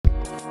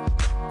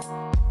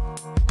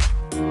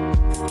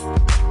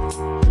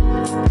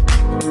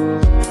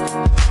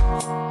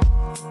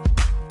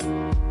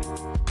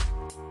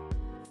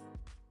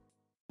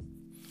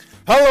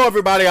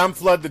everybody. I'm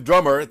Flood the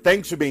Drummer.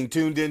 Thanks for being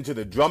tuned in to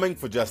the Drumming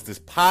for Justice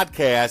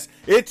podcast.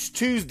 It's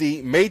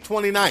Tuesday, May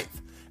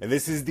 29th, and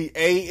this is the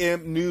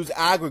AM News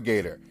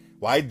Aggregator,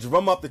 where I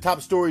drum up the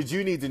top stories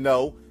you need to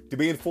know to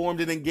be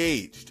informed and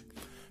engaged.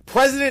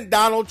 President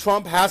Donald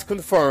Trump has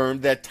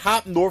confirmed that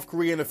top North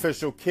Korean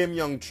official Kim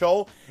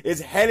Jong-chol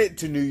is headed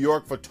to New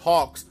York for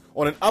talks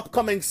on an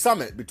upcoming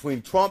summit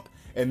between Trump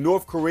and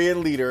North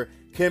Korean leader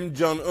Kim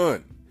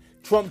Jong-un.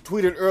 Trump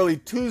tweeted early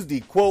Tuesday,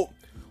 quote,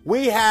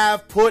 "We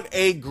have put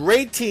a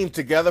great team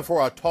together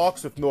for our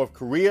talks with North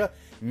Korea.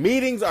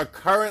 Meetings are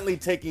currently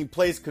taking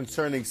place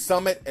concerning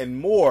summit and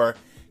more.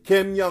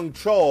 Kim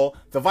Jong-chol,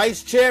 the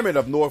vice chairman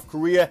of North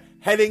Korea,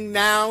 heading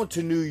now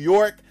to New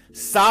York.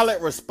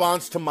 Solid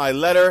response to my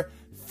letter.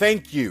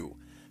 Thank you."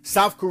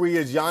 South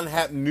Korea's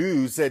Yonhap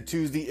News said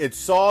Tuesday it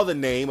saw the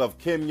name of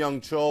Kim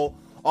Jong-chol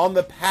on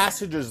the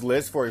passengers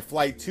list for a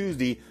flight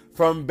Tuesday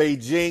from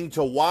Beijing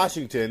to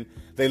Washington.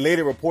 They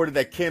later reported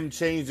that Kim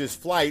changed his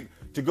flight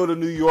to go to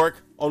New York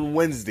on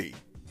Wednesday.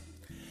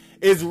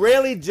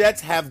 Israeli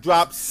jets have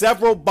dropped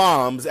several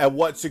bombs at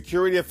what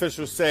security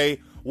officials say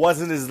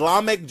was an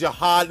Islamic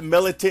Jihad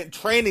militant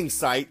training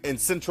site in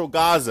central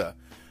Gaza.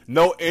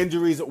 No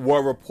injuries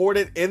were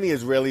reported in the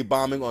Israeli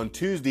bombing on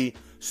Tuesday.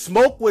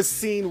 Smoke was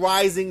seen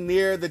rising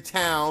near the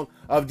town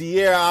of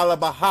Deir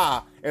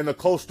al-Baha in the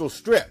coastal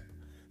strip.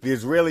 The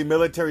Israeli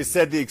military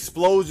said the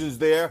explosions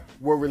there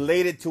were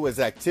related to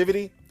his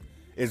activity.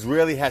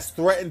 Israel has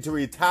threatened to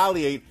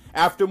retaliate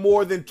after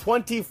more than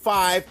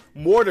 25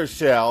 mortar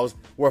shells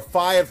were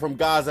fired from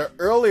Gaza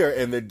earlier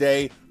in the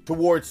day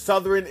towards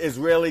southern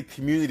Israeli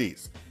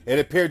communities. It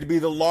appeared to be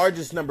the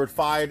largest number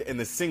fired in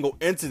a single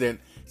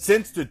incident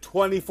since the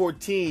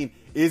 2014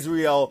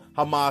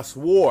 Israel-Hamas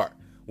war.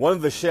 One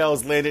of the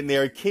shells landed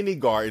near a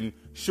kindergarten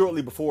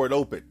shortly before it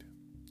opened.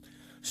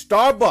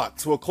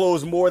 Starbucks will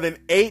close more than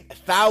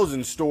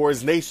 8,000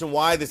 stores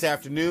nationwide this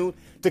afternoon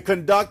to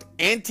conduct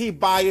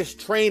anti-bias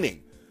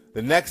training,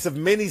 the next of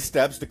many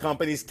steps the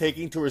company is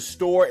taking to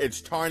restore its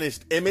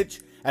tarnished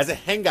image as a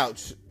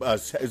hangout where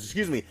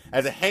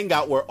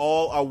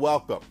all are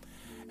welcome.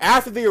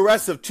 After the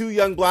arrest of two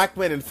young black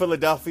men in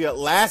Philadelphia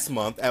last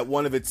month at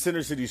one of its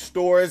Center City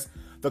stores,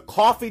 the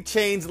coffee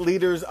chain's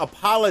leaders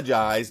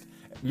apologized,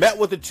 met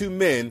with the two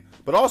men,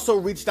 but also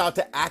reached out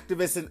to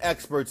activists and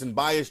experts in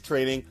bias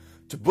training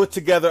to put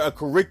together a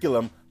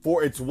curriculum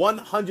for its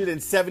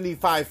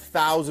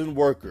 175,000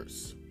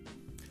 workers.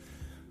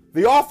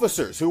 The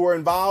officers who were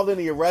involved in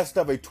the arrest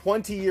of a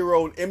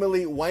 20-year-old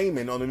Emily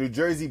Wayman on a New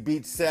Jersey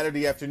beach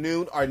Saturday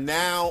afternoon are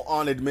now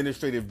on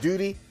administrative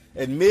duty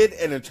amid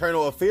an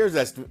internal affairs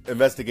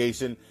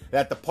investigation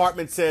that the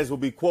department says will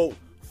be, quote,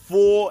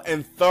 full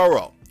and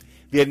thorough.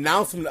 The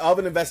announcement of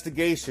an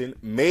investigation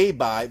made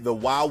by the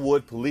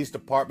Wildwood Police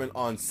Department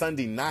on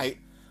Sunday night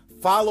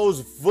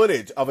follows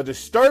footage of a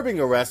disturbing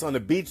arrest on the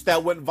beach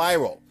that went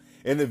viral.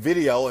 In the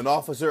video, an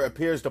officer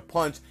appears to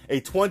punch a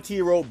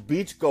 20-year-old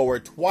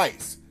beachgoer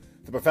twice.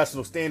 The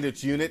Professional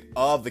Standards Unit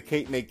of the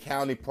Cape May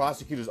County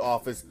Prosecutor's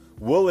Office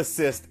will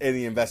assist in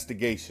the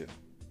investigation.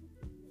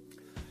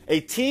 A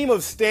team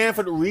of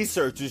Stanford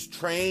researchers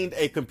trained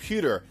a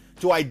computer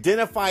to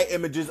identify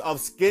images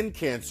of skin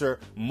cancer,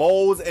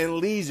 moles, and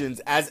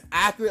lesions as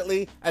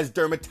accurately as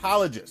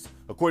dermatologists,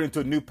 according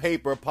to a new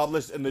paper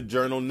published in the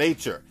journal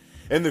Nature.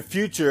 In the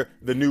future,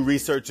 the new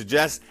research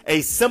suggests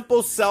a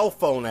simple cell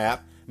phone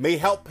app may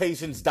help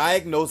patients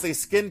diagnose a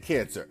skin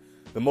cancer,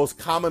 the most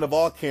common of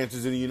all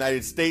cancers in the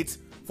United States,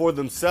 for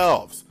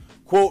themselves.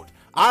 Quote,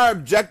 "Our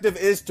objective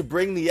is to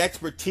bring the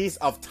expertise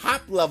of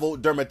top-level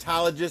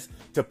dermatologists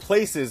to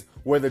places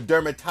where the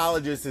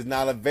dermatologist is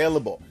not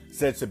available,"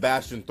 said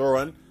Sebastian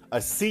Thoron,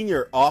 a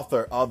senior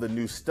author of the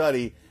new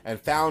study and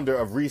founder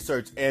of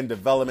research and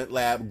development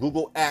lab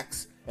Google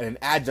X and an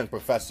adjunct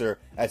professor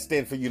at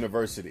Stanford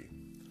University.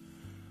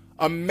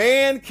 A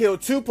man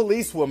killed two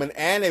policewomen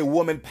and a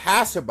woman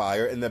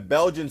passerby in the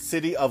Belgian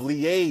city of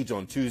Liège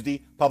on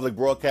Tuesday, public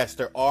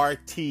broadcaster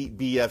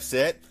RTBF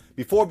said,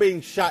 before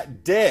being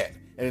shot dead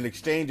in an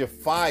exchange of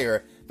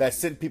fire that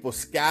sent people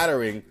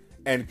scattering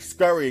and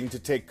scurrying to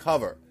take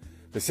cover.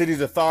 The city's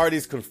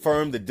authorities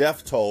confirmed the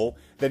death toll.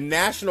 The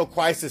National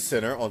Crisis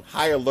Center, on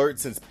high alert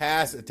since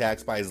past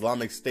attacks by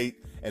Islamic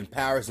State in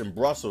Paris and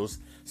Brussels,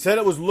 said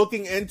it was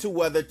looking into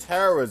whether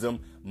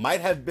terrorism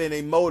might have been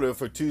a motive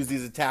for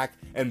Tuesday's attack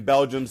in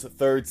Belgium's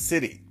third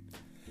city.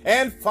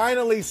 And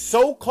finally,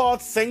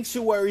 so-called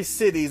sanctuary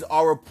cities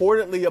are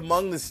reportedly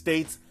among the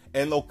states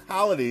and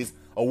localities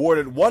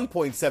awarded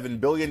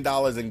 $1.7 billion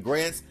in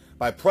grants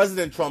by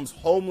President Trump's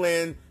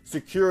Homeland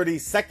Security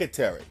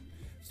Secretary.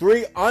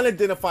 Three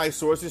unidentified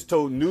sources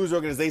told news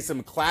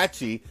organization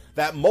McClatchy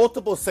that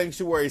multiple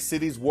sanctuary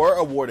cities were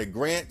awarded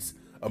grants,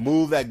 a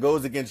move that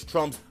goes against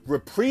Trump's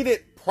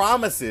repeated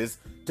promises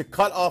to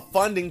cut off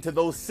funding to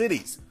those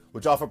cities,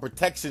 which offer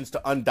protections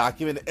to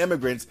undocumented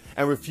immigrants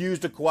and refuse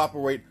to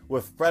cooperate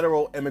with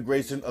federal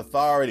immigration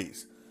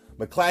authorities.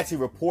 McClatchy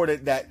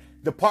reported that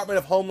Department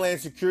of Homeland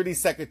Security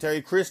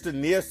Secretary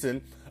Kristen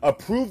Nielsen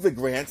approved the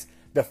grants,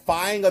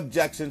 defying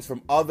objections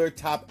from other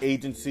top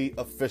agency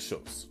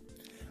officials.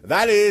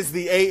 That is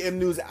the AM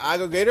News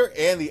Aggregator,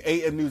 and the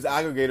AM News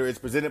Aggregator is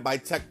presented by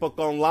TechBook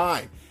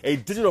Online, a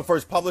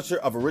digital-first publisher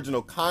of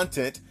original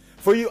content.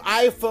 For you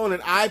iPhone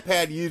and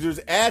iPad users,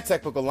 add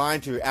TechBook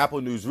Online to your Apple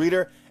News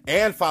Reader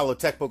and follow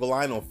TechBook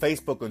Online on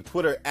Facebook and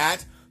Twitter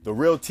at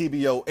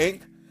TheRealTBO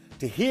Inc.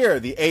 To hear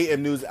the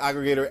AM News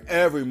Aggregator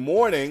every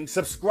morning,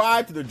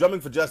 subscribe to the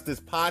Drumming for Justice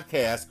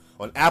podcast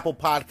on Apple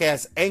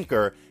Podcasts,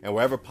 Anchor, and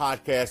wherever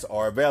podcasts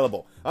are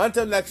available.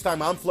 Until next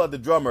time, I'm Flood the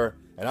Drummer,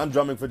 and I'm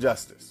drumming for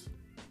justice.